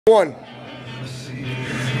One.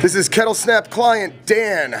 This is KettleSnap client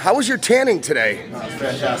Dan. How was your tanning today?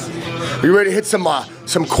 Fantastic. Are you ready to hit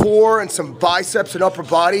some core and some biceps and upper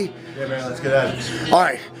body? Yeah, man, let's get at it. All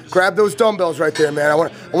right, grab those dumbbells right there, man. I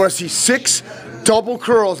want to see 6 double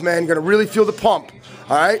curls, man. You're gonna really feel the pump.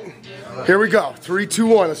 All right, here we go. 3, 2,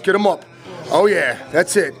 1. Let's get them up. Oh yeah,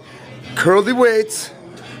 that's it. Curl the weights.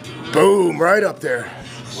 Boom, right up there.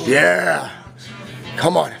 Yeah.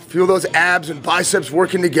 Come on, feel those abs and biceps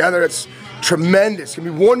working together. It's tremendous. Give me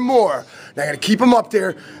one more. Now you're gonna keep them up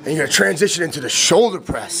there, and you're gonna transition into the shoulder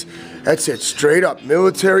press. That's it, straight up,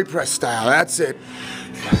 military press style. That's it.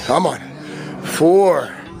 Come on.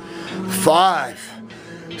 4, 5,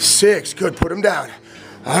 6. Good, put them down.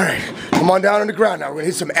 All right, come on down on the ground now. We're gonna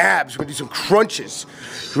hit some abs. We're gonna do some crunches.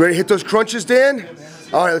 You ready to hit those crunches, Dan?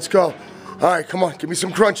 All right, let's go. All right, come on, give me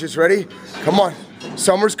some crunches. Ready? Come on.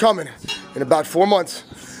 Summer's coming in about 4 months.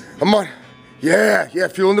 Come on. Yeah,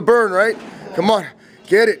 feeling the burn, right? Come on,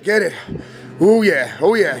 get it. Oh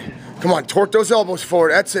yeah. Come on, torque those elbows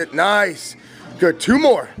forward. That's it, nice. Good, 2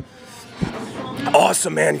 more.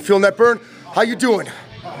 Awesome, man. You feeling that burn? How you doing?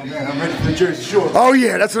 Oh man, I'm ready for the Jersey Shore. Oh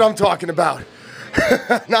yeah, that's what I'm talking about.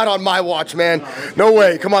 Not on my watch, man. No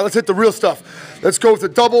way. Come on, let's hit the real stuff. Let's go with the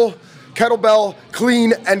double kettlebell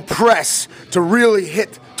clean and press to really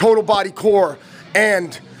hit total body core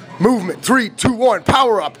and movement. 3, 2, 1,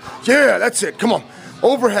 power up. Yeah, that's it. Come on.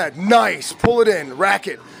 Overhead, nice. Pull it in, rack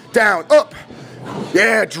it, down, up.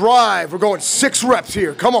 Yeah, drive. We're going 6 reps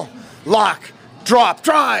here. Come on. Lock, drop,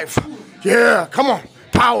 drive. Yeah, come on.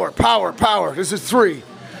 Power. This is 3.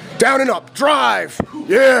 Down and up, drive.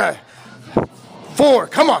 Yeah. 4,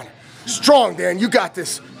 come on. Strong, Dan, you got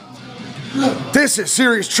this. This is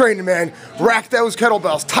serious training, man. Rack those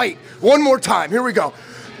kettlebells tight. One more time, here we go.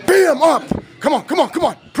 Bam, up. Come on.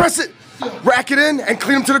 Press it. Rack it in and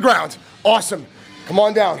clean them to the ground. Awesome. Come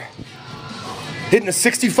on down. Hitting a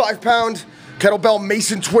 65-pound kettlebell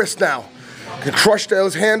Mason twist now. Gonna crush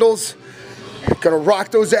those handles. Gonna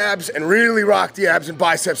rock those abs and really rock the abs and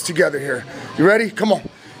biceps together here. You ready? Come on.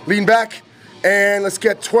 Lean back and let's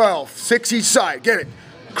get 12. 6 each side. Get it.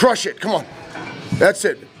 Crush it. Come on. That's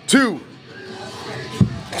it. 2,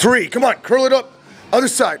 3. Come on. Curl it up. Other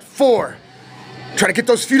side. 4. Try to get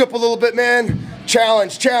those feet up a little bit, man.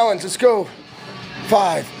 Challenge. Let's go.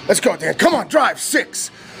 5. Let's go, Dan. Come on, drive.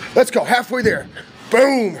 6. Let's go. Halfway there.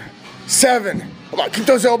 Boom. 7. Come on, keep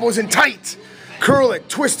those elbows in tight. Curl it,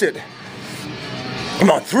 twist it.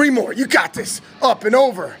 Come on, 3 more. You got this. Up and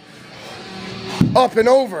over. Up and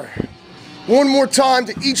over. 1 more time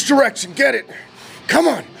to each direction. Get it. Come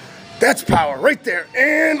on. That's power right there.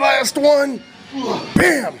 And last one.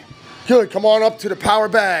 Bam. Good, come on up to the power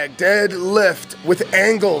bag. Deadlift with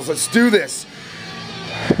angles. Let's do this.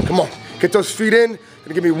 Come on, get those feet in.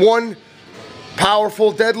 Gonna give me 1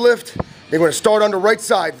 powerful deadlift. Then we're gonna start on the right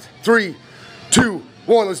side. 3, 2,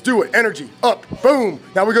 1, let's do it. Energy, up, boom.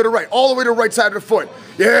 Now we go to right, all the way to the right side of the foot.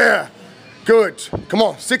 Yeah, good. Come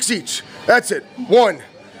on, 6 each. That's it, 1.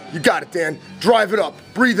 You got it, Dan. Drive it up,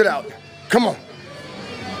 breathe it out. Come on.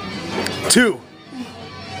 2.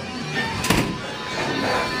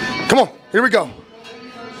 Come on, here we go.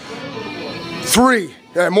 3,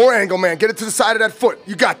 yeah, more angle, man. Get it to the side of that foot.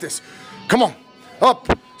 You got this. Come on, up,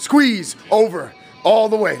 squeeze, over, all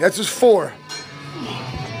the way. That's just 4.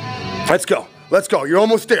 Let's go, you're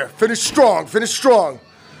almost there. Finish strong.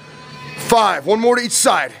 5, 1 more to each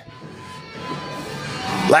side.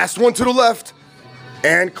 Last one to the left,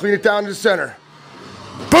 and clean it down to the center.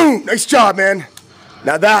 Boom, nice job, man.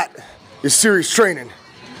 Now that is serious training.